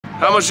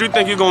How much you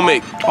think you gonna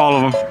make? All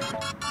of them.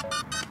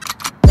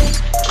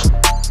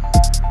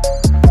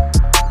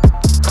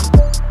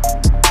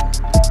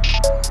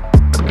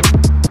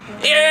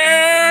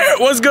 Yeah!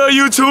 What's good,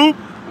 YouTube?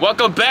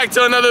 Welcome back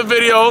to another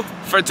video.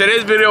 For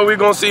today's video, we're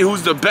gonna see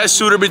who's the best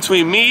shooter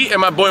between me and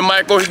my boy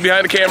Michael. He's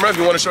behind the camera if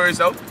you wanna show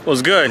yourself.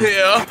 What's good?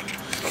 Yeah.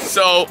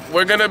 So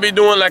we're gonna be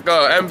doing like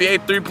a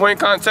NBA three-point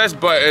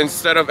contest, but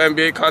instead of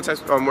NBA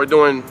contest, we're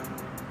doing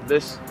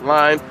this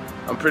line.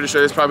 I'm pretty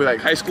sure it's probably like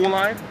high school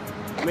line,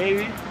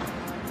 maybe.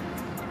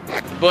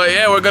 But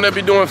yeah, we're gonna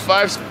be doing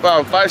five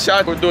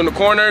shots. We're doing the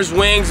corners,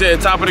 wings,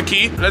 and top of the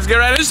key. Let's get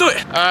right into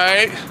it. All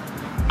right.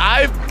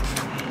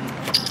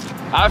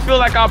 I feel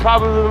like I'll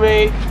probably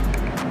make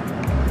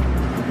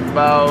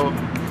about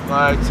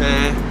 5,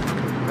 10,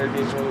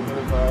 13, 20,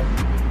 25.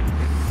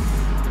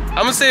 I'm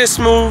gonna say it's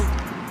smooth.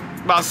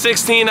 About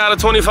 16 out of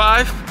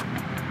 25.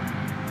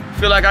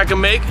 Feel like I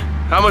can make.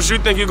 How much you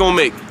think you're gonna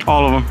make?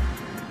 All of them.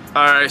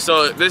 All right,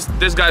 so this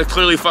guy's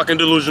clearly fucking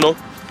delusional.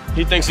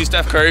 He thinks he's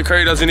Steph Curry.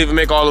 Curry doesn't even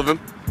make all of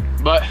them.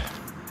 But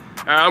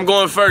all right, I'm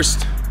going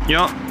first.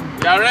 Yup.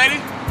 Y'all ready?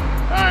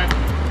 All right.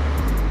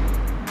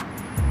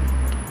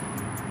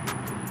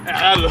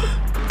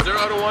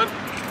 0 to 1.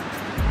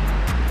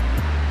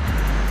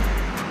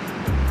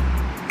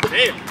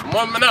 Damn, I'm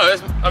warming up.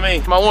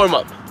 That's, my warm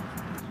up.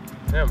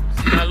 Damn,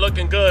 it's not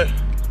looking good.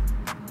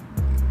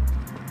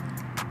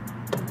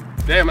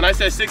 Damn, and I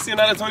said 16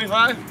 out of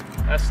 25?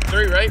 That's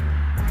 3, right?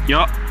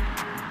 Yup.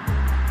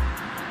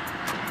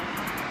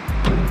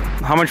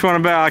 How much you want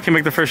to bet I can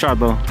make the first shot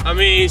though? I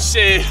mean,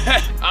 shit,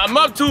 I'm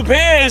up 2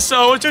 pins,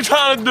 so what you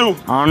trying to do?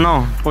 I don't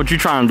know. What you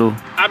trying to do?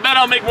 I bet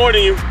I'll make more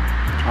than you.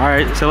 All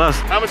right, say less.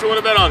 How much you want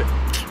to bet on it?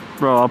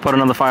 Bro, I'll put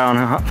another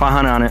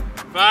 500 on it.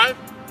 5?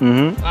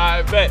 Mm-hmm.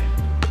 I bet.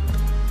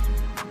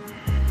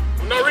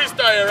 No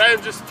restarting,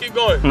 right? Just keep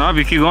going. No, if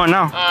you keep going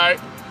now. All right.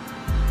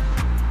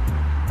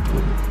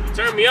 You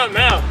turn me up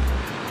now.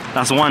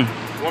 That's 1.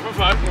 1 for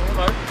 5. 1 for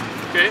 5.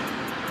 Okay.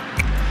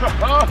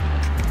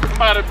 I'm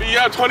about to be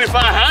up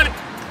 2,500.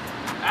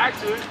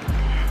 Actually.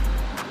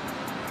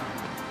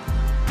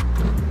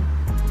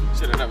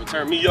 Should have never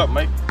turned me up,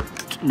 Mike.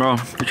 Bro,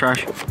 you're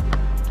trash.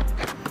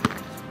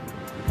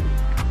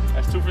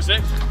 That's 2 for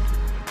 6.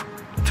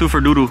 2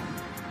 for doo-doo.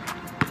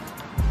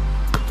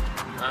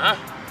 Uh-huh.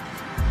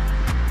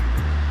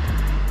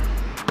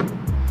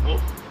 Oh.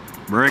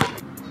 Brick.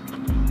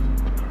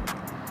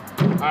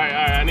 All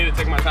right, I need to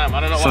take my time. I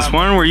don't know why. Since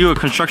when were you a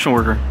construction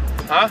worker?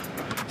 Huh?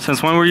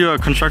 Since when were you a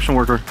construction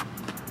worker?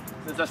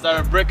 Since I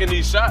started bricking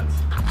these shots.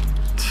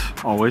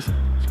 Always.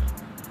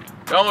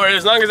 Don't worry,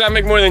 as long as I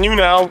make more than you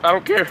now, I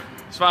don't care.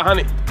 It's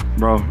 500.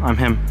 Bro, I'm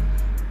him.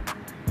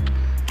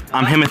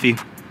 I'm Himothy.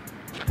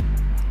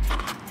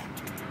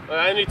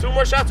 I need 2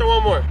 more shots or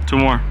 1 more? 2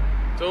 more.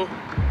 2? All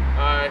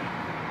right.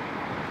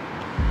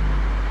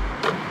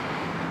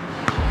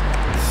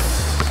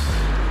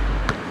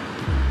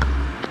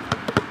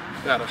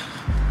 Got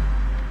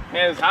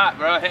hands hot,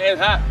 bro. Hands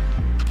hot.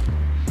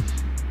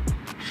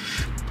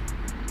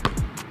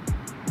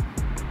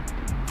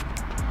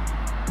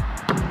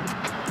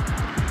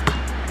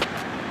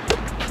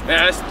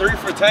 Yeah, that's 3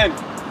 for 10.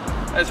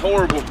 That's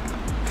horrible.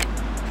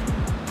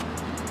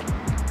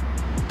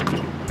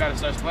 Gotta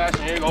start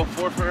splashing. Here you go.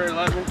 4 for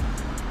 11.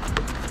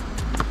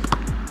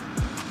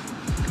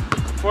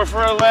 4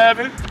 for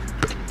 11.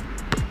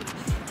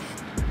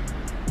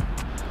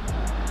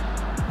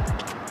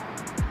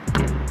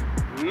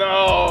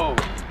 No.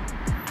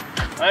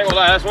 I ain't gonna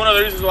lie. That's one of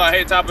the reasons why I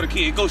hate top of the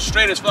key. It goes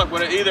straight as fuck,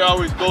 but it either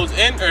always goes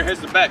in or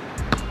hits the back.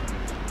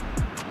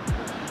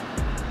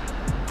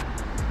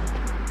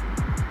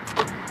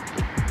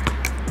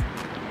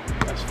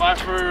 That's 5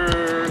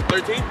 for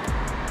 13.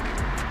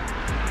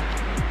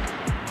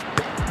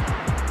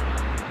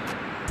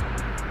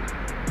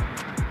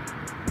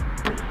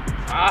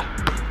 Ah,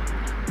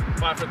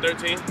 5 for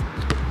 13.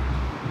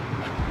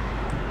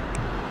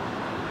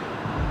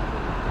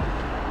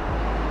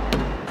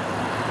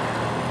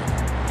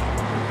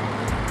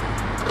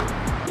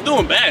 I'm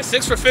doing bad.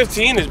 6 for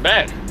 15 is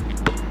bad.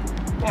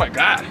 Oh my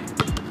God.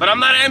 But I'm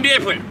not an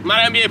NBA player. I'm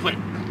not an NBA player.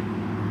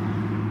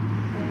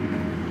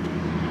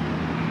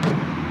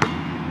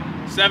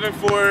 7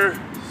 for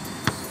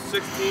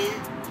 16.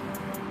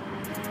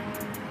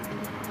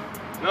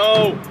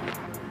 No.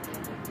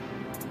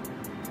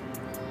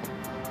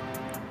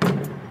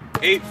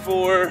 8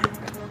 for.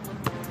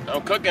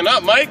 I'm cooking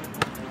up, Mike.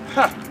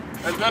 Huh.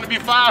 That's gonna be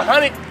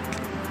 500.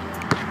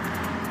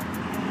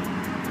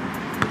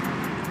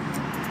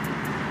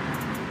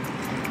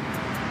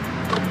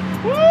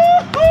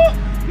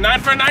 Woo-hoo! 9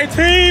 for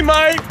 19,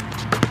 Mike.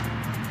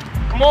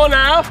 Come on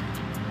now.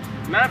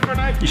 9 for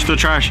 19. You still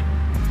trash.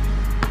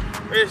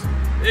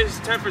 It's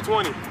 10 for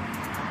 20.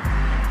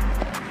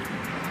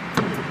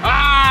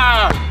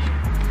 Ah!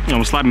 You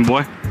almost slapped me,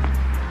 boy.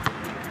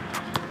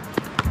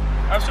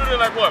 I'm shooting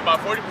like what, about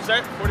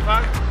 40%,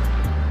 45?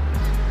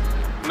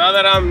 Now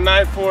that I'm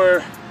 9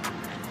 for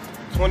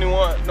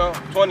 21, no,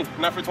 20,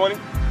 9 for 20?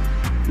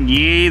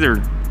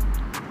 Either.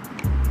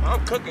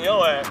 I'm cooking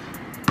your ass.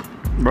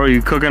 Bro,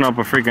 you cooking up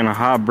a freaking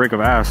hot brick of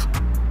ass.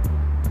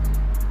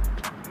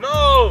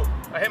 No!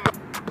 I hit my...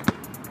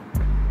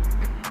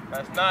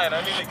 That's 9.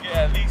 I need to get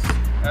at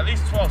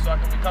least 12 so I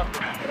can be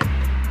comfortable.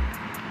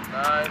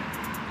 9.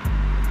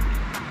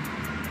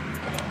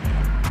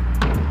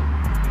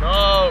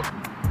 No!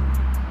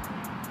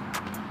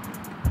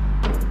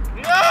 No! Let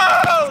me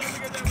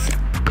get that right.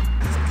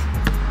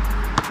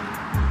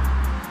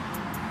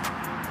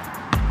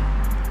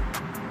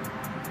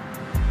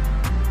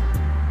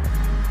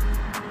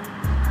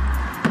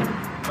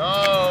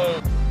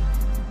 No!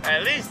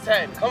 At least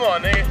 10. Come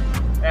on, nigga.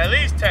 At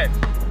least 10.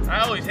 I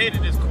always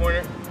hated this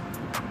corner.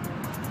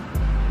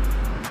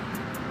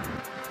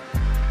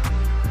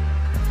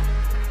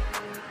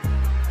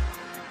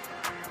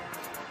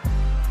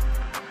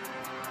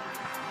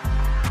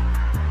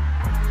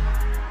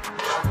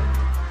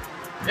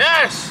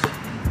 Yes!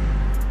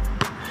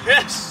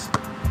 Yes!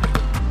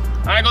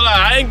 I ain't gonna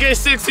lie, I didn't get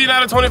 16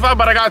 out of 25,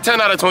 but I got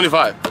 10 out of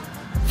 25.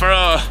 For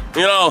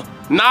you know,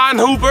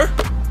 non-hooper,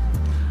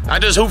 I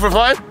just hoop for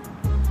fun.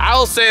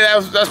 I'll say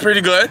that's pretty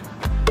good.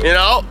 You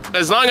know,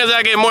 as long as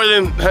I get more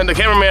than the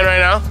cameraman right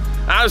now,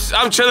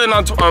 I'm chilling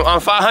on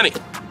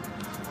 500.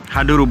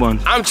 Hot doodle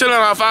buns. I'm chilling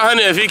on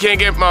 500 if he can't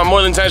get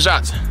more than 10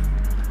 shots.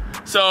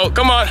 So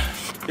come on,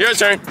 your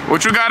turn.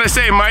 What you gotta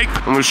say, Mike?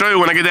 I'm gonna show you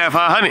when I get that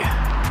 500.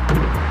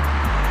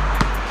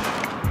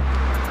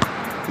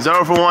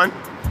 0 for 1.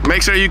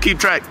 Make sure you keep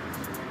track.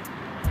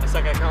 That's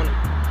like I counted.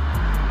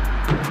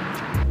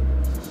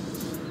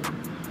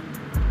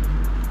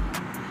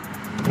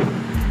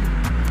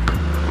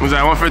 Was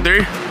that 1 for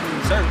 3?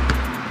 Sir.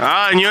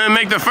 Ah, and you didn't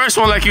make the first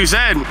one like you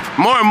said.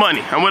 More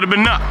money. I would have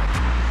been up.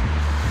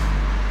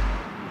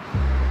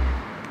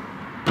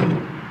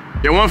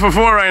 You're 1 for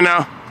 4 right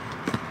now.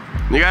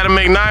 You gotta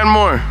make 9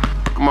 more.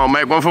 Come on,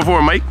 Mike. 1 for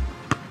 4, Mike.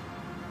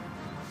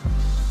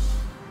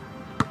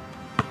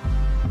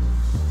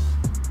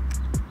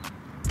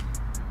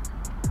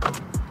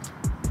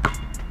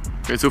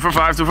 Okay, 2 for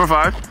 5, 2 for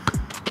 5.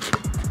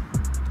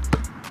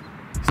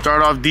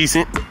 Start off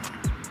decent.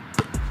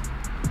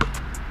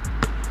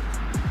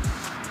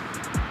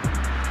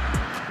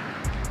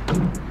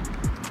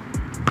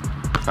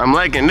 I'm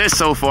liking this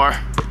so far.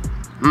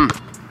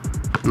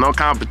 No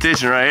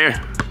competition right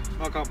here.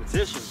 No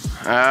competition.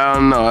 I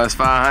don't know, that's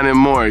 500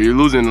 more. You're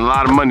losing a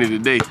lot of money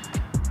today.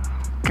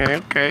 Okay,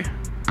 okay.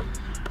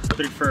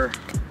 3 for...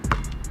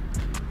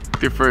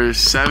 3 for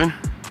 7?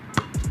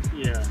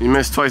 Yeah. You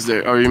missed twice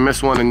there. Or you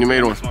missed one and you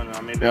made one.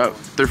 I made Yep,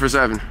 3 for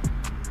 7.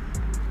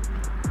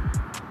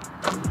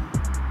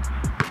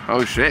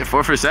 Oh shit,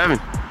 4 for 7.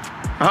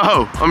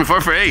 Oh, I mean 4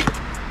 for 8.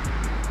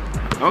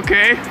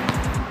 Okay.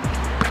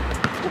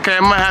 Okay, I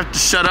might have to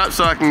shut up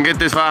so I can get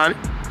this 500.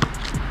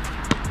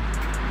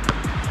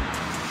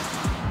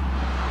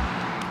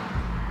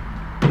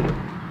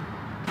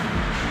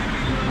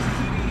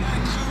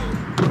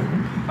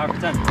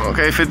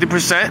 Okay,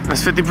 50%.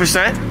 That's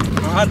 50%.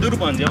 Hot doodle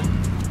buns, yo.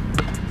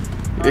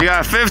 You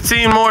got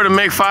 15 more to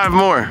make 5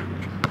 more.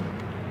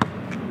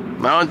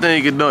 I don't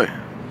think you can do it.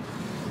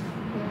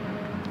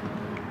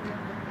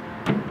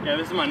 Yeah,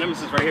 this is my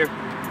nemesis right here.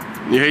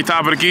 You hate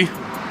top of the key?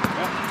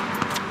 Yeah.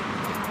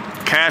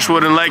 Cash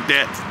wouldn't like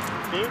that.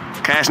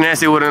 Cash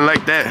Nasty wouldn't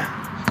like that.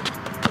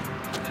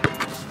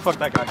 Fuck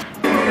that guy.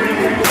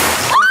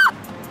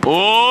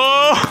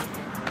 Oh!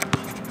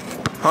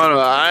 Hold on,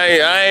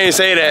 I ain't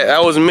say that.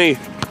 That was me.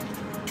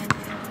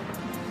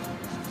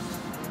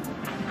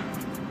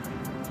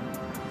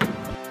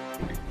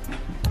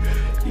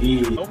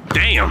 Oh.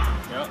 Damn.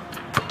 Yep.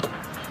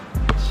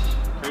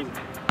 Crazy.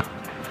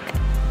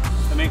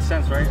 That makes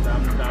sense, right?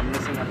 I'm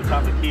missing at the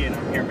top of the key and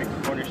I'm here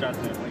making corner shots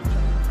and lane shots.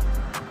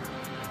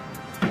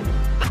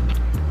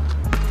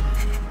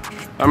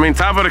 I mean,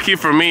 top of the key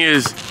for me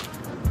is,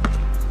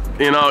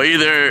 you know,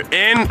 either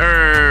in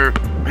or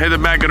hit the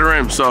back of the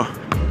rim, so.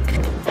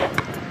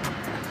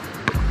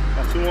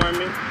 Got 2 more on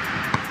me.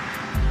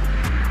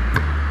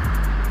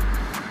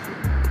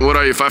 What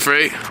are you, 5 for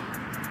 8?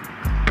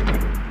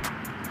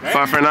 Okay.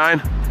 5 for 9?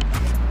 5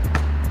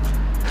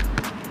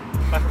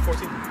 for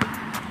 14.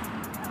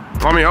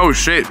 I mean, oh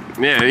shit.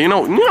 Yeah, you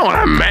know what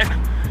I meant. You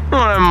know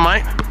what I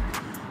meant.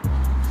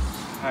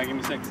 Alright, give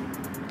me 6.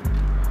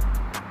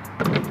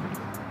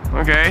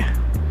 Okay.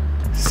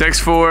 6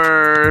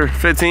 for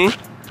 15.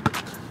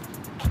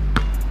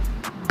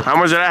 How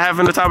much did I have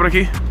in the top of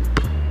the key? I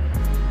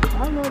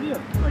have no idea.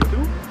 Like 2?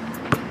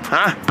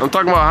 Huh? I'm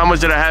talking about how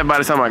much did I have by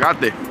the time I got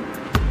there.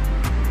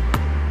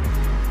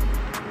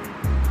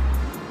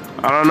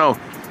 I don't know,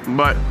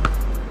 but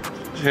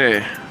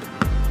yeah.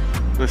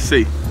 Let's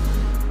see.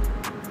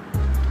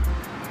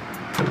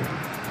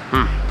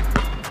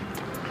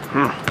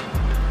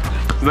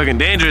 It's looking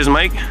dangerous,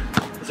 Mike.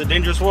 It's a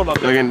dangerous world out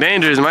there. Looking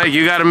dangerous, Mike.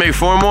 You gotta make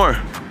 4 more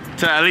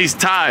to at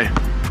least tie.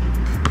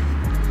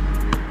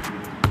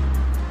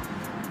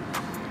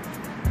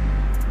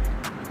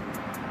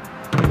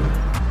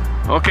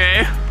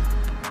 Okay.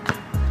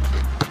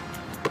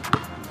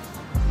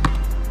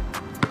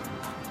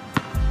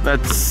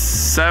 That's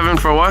 7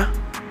 for what?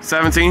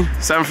 17?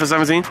 7 for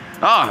 17?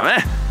 Oh,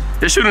 man.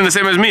 You're shooting the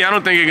same as me. I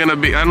don't think you're gonna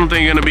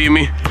beat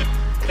me.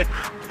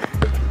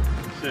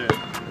 Shit.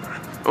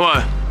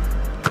 What?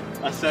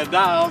 I said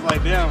that. I was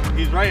like, damn,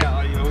 he's right.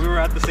 You know, we were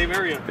at the same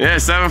area. Yeah,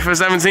 7 for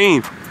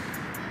 17.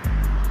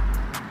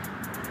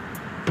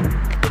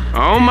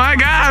 Oh my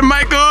God,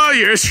 Michael,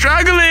 you're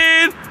struggling.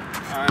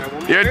 All right,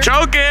 one more You're here.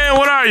 choking.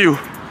 What are you?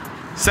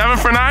 7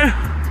 for 9?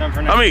 7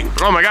 for 9. I mean,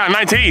 oh my God,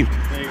 19.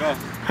 There you go.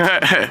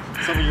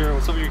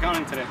 What's up with your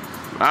counting today?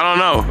 I don't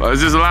know.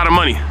 It's just a lot of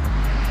money.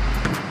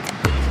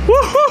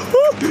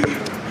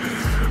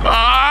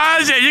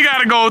 Ah, shit, you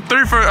gotta go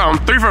 3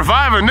 for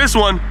 5 in this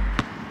one.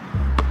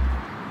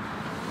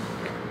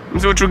 Let me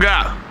see what you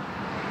got.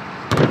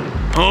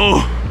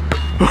 Oh,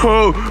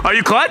 are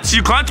you clutch?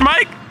 You clutch,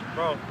 Mike?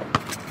 Bro,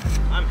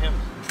 I'm him.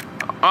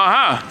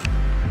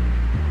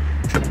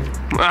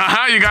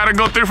 You gotta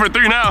go 3 for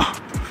 3 now.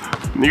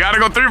 You gotta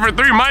go 3 for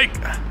 3, Mike.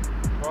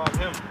 Bro, I'm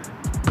him.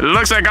 It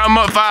looks like I'm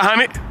up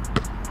 500.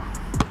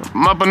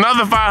 I'm up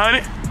another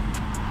 500.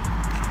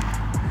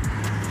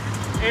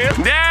 Yep.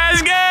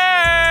 That's good.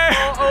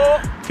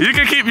 You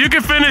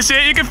can finish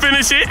it. You can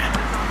finish it.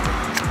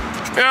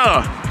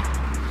 Yeah.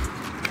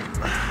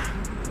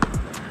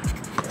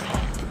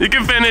 You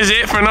can finish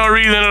it for no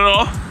reason at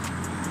all.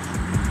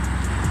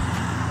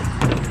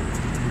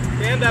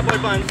 Damn, that boy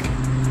bun.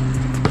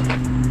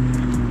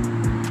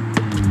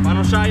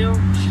 Final shot, yo.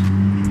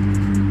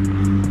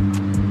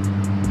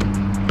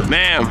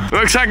 Damn.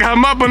 Looks like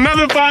I'm up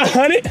another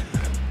 500.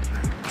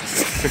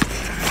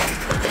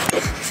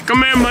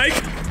 Come here,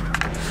 Mike.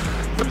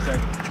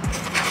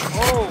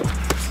 Oh.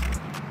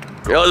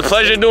 It was a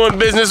pleasure doing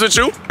business with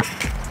you.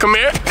 Come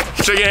here.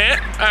 Shake your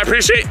hand. I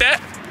appreciate that.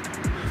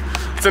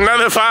 It's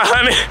another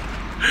 500.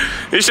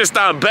 You should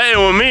stop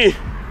betting with me.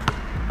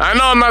 I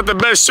know I'm not the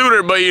best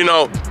shooter, but you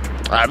know,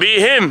 I beat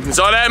him. It's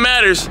all that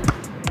matters.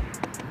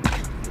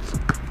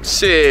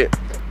 Shit.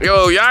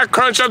 Yo, y'all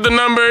crunch up the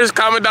numbers.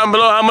 Comment down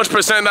below how much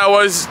percent that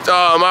was.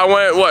 I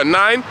went, what,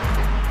 9?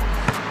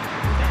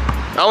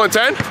 I went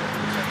 10?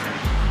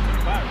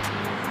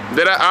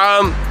 Did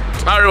I'll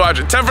rewatch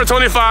it. 10 for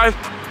 25.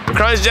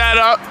 Crunch that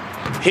up.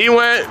 He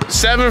went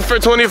 7 for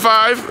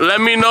 25. Let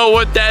me know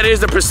what that is,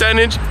 the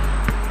percentage.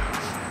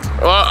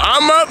 Well,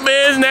 I'm up,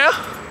 Biz, now.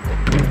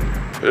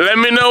 Let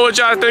me know what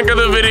y'all think of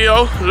the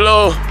video.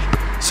 Little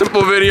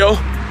simple video.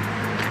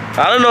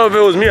 I don't know if it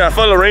was me. I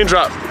felt a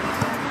raindrop.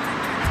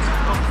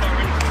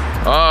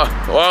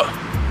 Well,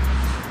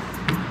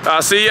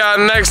 I'll see y'all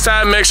next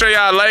time. Make sure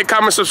y'all like,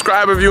 comment,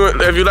 subscribe if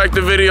you like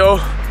the video.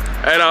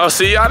 And I'll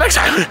see y'all next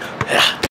time. Yeah.